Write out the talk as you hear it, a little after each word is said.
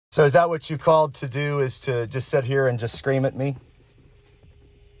So is that what you called to do, is to just sit here and just scream at me?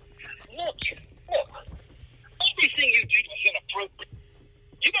 Look, everything you did was inappropriate.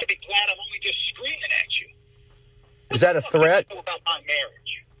 You better be glad I'm only just screaming at you. Is that a threat? What do you know about my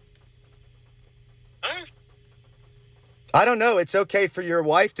marriage? Huh? I don't know. It's okay for your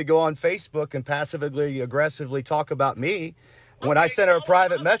wife to go on Facebook and passively aggressively talk about me when I sent her a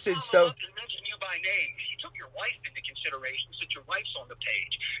private message. So mention you by name. She took your wife into consideration since your wife's on the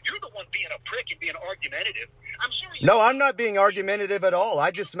page. You're the one being a prick and being argumentative. I'm sure. No, I'm not being argumentative at all.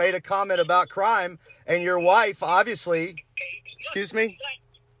 I just made a comment about crime, and your wife obviously. Excuse me.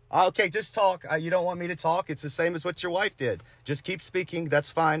 Okay, just talk. You don't want me to talk? It's the same as what your wife did. Just keep speaking. That's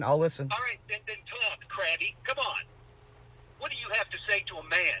fine. I'll listen. All right, then talk, Krabby. Come on. What do you have to say to a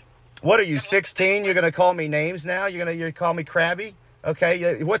man? What are you, 16? You're going to call me names now? You're going to call me Krabby?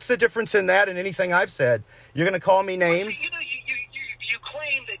 Okay, what's the difference in that and anything I've said? You're going to call me names? You know, you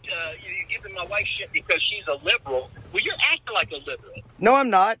claim that you're giving my wife shit because she's a liberal. Well, you're acting like a liberal. No, I'm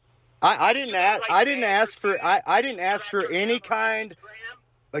not. I didn't ask. I didn't ask for any kind.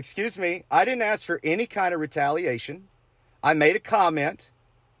 Excuse me. I didn't ask for any kind of retaliation. I made a comment.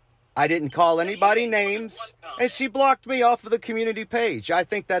 I didn't call anybody names, and she blocked me off of the community page. I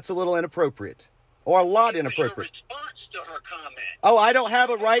think that's a little inappropriate, or a lot inappropriate. To her comment. Oh, I don't have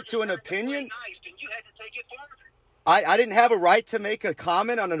a right to an opinion? I didn't have a right to make a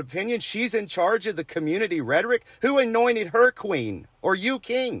comment on an opinion. She's in charge of the community rhetoric. Who anointed her queen, or you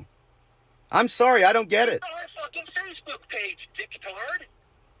king? I'm sorry, I don't get it. Our fucking Facebook page, dicktard.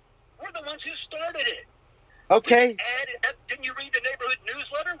 We're the ones who started it. Okay. Didn't you read the neighborhood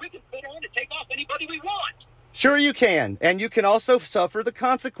newsletter? We can put on to take off anybody we want. Sure you can. And you can also suffer the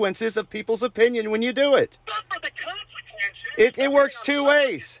consequences of people's opinion when you do it. Suffer the consequences? It works two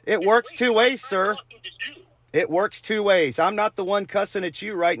ways. It works two ways, sir. It works two ways. I'm not the one cussing at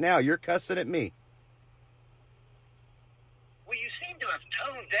you right now. You're cussing at me. Well, you seem to have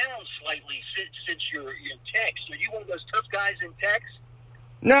toned down slightly since your text. Are you one of those tough guys in text?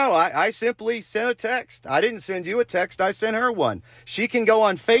 No, I simply sent a text. I didn't send you a text. I sent her one. She can go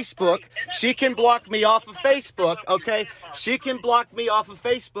on Facebook. She can block me off of Facebook, okay? She can block me off of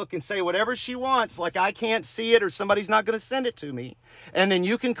Facebook and say whatever she wants, like I can't see it or somebody's not going to send it to me. And then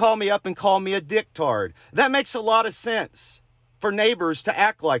you can call me up and call me a dicktard. That makes a lot of sense for neighbors to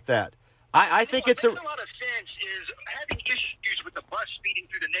act like that. I think it's a lot of sense is having issues with the bus speeding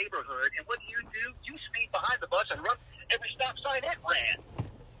through the neighborhood. And what do? You speed behind the bus and run every stop sign it ran.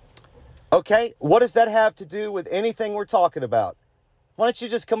 Okay, what does that have to do with anything we're talking about? Why don't you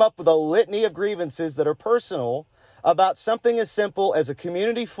just come up with a litany of grievances that are personal about something as simple as a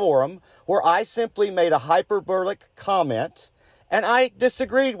community forum where I simply made a hyperbolic comment and I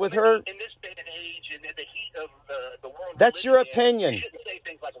disagreed with her. In this day and age, and in the heat of the world, that's your opinion. You shouldn't say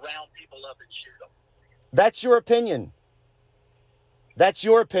things like round people up and shoot them. That's your opinion. That's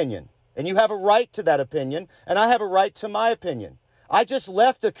your opinion. And you have a right to that opinion, and I have a right to my opinion. I just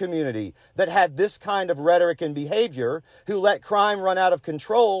left a community that had this kind of rhetoric and behavior, who let crime run out of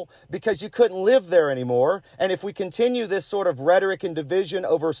control because you couldn't live there anymore. And if we continue this sort of rhetoric and division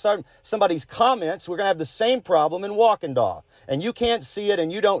over somebody's comments, we're going to have the same problem in Waukenda. And you can't see it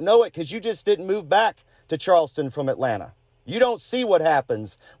and you don't know it because you just didn't move back to Charleston from Atlanta. You don't see what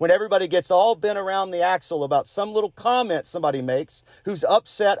happens when everybody gets all bent around the axle about some little comment somebody makes who's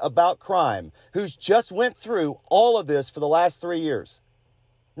upset about crime, who's just went through all of this for the last 3 years.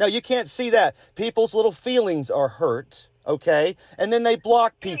 No, you can't see that. People's little feelings are hurt, okay? And then they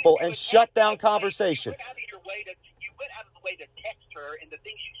block people and shut down conversation. You went out of the way to text her and the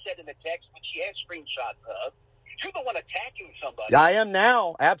things you said in the text, which she has screenshots of. You're the one attacking somebody. I am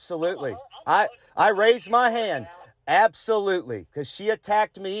now, absolutely. I raised my hand. Absolutely, because she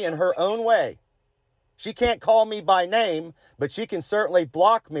attacked me in her own way. She can't call me by name, but she can certainly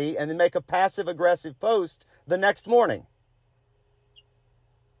block me and then make a passive-aggressive post the next morning.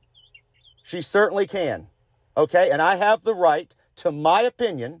 She certainly can, okay? And I have the right to my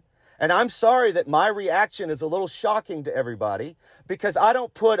opinion, and I'm sorry that my reaction is a little shocking to everybody because I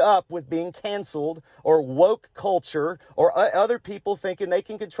don't put up with being canceled or woke culture or other people thinking they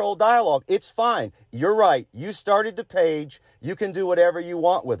can control dialogue. It's fine. You're right. You started the page. You can do whatever you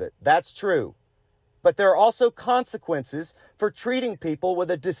want with it. That's true. But there are also consequences for treating people with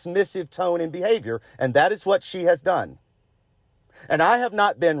a dismissive tone and behavior, and that is what she has done. And I have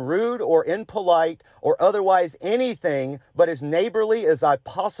not been rude or impolite or otherwise anything but as neighborly as I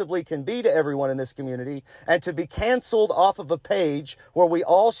possibly can be to everyone in this community. And to be canceled off of a page where we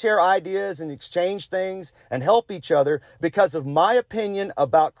all share ideas and exchange things and help each other because of my opinion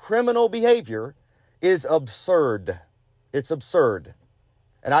about criminal behavior is absurd. It's absurd.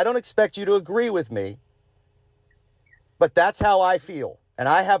 And I don't expect you to agree with me, but that's how I feel. And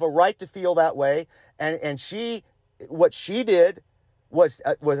I have a right to feel that way. And what she did was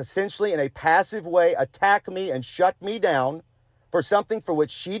essentially in a passive way attack me and shut me down for something for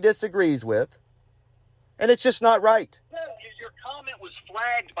which she disagrees with. And it's just not right. No, your comment was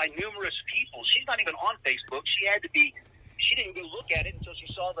flagged by numerous people. She's not even on Facebook. She didn't go look at it until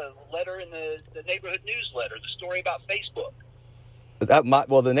she saw the letter in the neighborhood newsletter, the story about Facebook.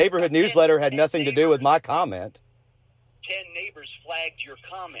 The neighborhood newsletter had nothing to do with my comment. 10 neighbors flagged your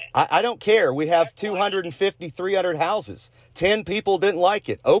comment. I don't care. We have 250, 300 houses. 10 people didn't like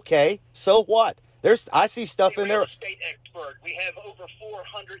it. Okay, so what? I see stuff in there. Real estate expert, we have over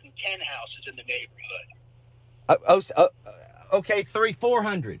 410 houses in the neighborhood. Okay,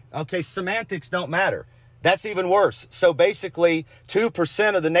 400. Okay, semantics don't matter. That's even worse. So basically,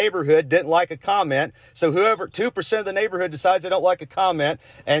 2% of the neighborhood didn't like a comment. So 2% of the neighborhood decides they don't like a comment,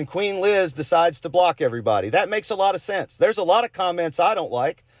 and Queen Liz decides to block everybody. That makes a lot of sense. There's a lot of comments I don't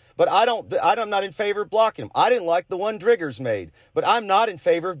like, but I'm not in favor of blocking them. I didn't like the one Driggers made, but I'm not in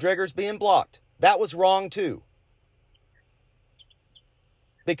favor of Driggers being blocked. That was wrong too.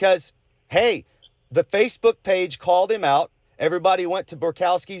 Because, hey, the Facebook page called him out. Everybody went to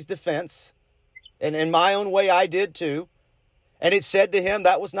Borkowski's defense. And in my own way, I did too. And it said to him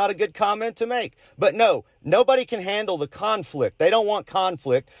that was not a good comment to make. But no, nobody can handle the conflict. They don't want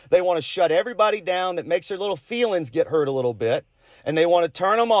conflict. They want to shut everybody down that makes their little feelings get hurt a little bit. And they want to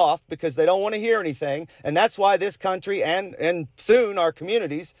turn them off because they don't want to hear anything. And that's why this country and soon our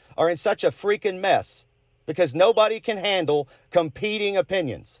communities are in such a freaking mess. Because nobody can handle competing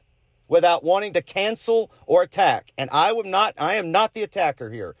opinions without wanting to cancel or attack. And I am not the attacker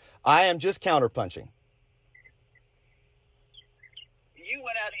here. I am just counterpunching. You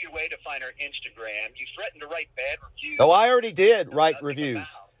went out of your way to find her Instagram. You threatened to write bad reviews. Oh, I already did write reviews.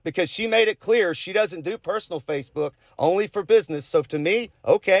 Because she made it clear she doesn't do personal Facebook, only for business. So to me,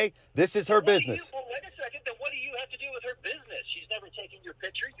 okay, this is her business. Well, wait a second. Then what do you have to do with her business? She's never taken your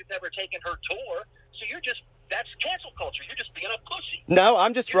picture. You've never taken her tour. So that's cancel culture. You're just being a pussy. No,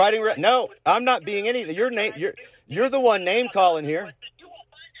 I'm just writing. No, I'm not being anything. You're the one name calling here. You won't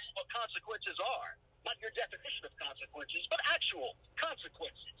find out what consequences are. Not your definition of consequences, but actual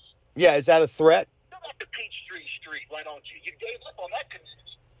consequences. Yeah, is that a threat? Go back to Peachtree Street, why don't you? You gave up on that condition.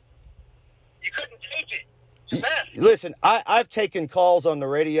 You couldn't take it. Listen, I've taken calls on the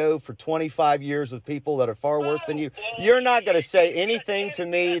radio for 25 years with people that are far worse than you. You're not going to say anything to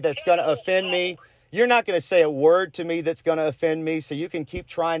me that's going to offend me. You're not going to say a word to me that's going to offend me, so you can keep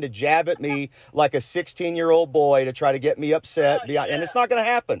trying to jab at me like a 16-year-old boy to try to get me upset, and it's not going to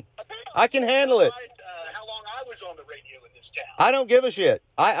happen. I can handle it. How long I was on the radio in this town. I don't give a shit.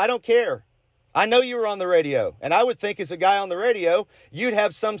 I don't care. I know you were on the radio, and I would think as a guy on the radio, you'd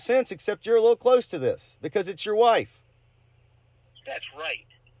have some sense, except you're a little close to this because it's your wife. That's right.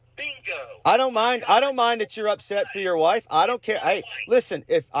 Bingo. I don't mind that you're upset for your wife. I don't care. Hey, listen,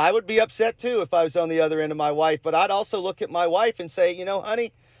 if I would be upset too if I was on the other end of my wife, but I'd also look at my wife and say, you know,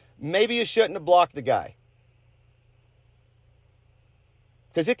 honey, maybe you shouldn't have blocked the guy.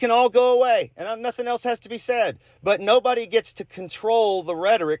 Because it can all go away and nothing else has to be said. But nobody gets to control the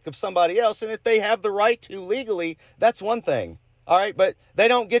rhetoric of somebody else. And if they have the right to legally, that's one thing. All right, but they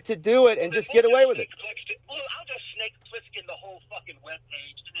don't get to do it and just get away with it. Well, I'll just snake Plissken the whole fucking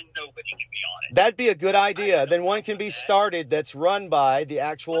webpage and then nobody can be on it. That'd be a good idea. Then one can be started that's run by the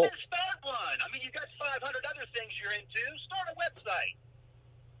actual... Well, then start one. I mean, you've got 500 other things you're into. Start a website.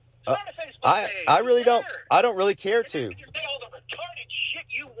 Start a Facebook page. I really don't. I don't really care to. You can say all the retarded shit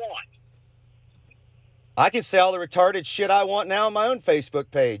you want. I can say all the retarded shit I want now on my own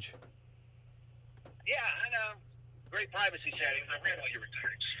Facebook page. Yeah, I know. Great privacy settings. I read all your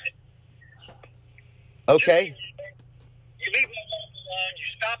retarded shit. Okay. You leave my phone alone. You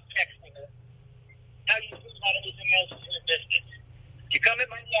stop texting her. How you feel about anything else is your business. You come at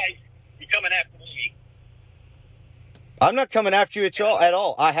my life, you're coming after me. I'm not coming after you at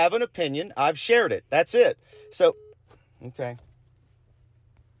all. I have an opinion. I've shared it. That's it. So, okay.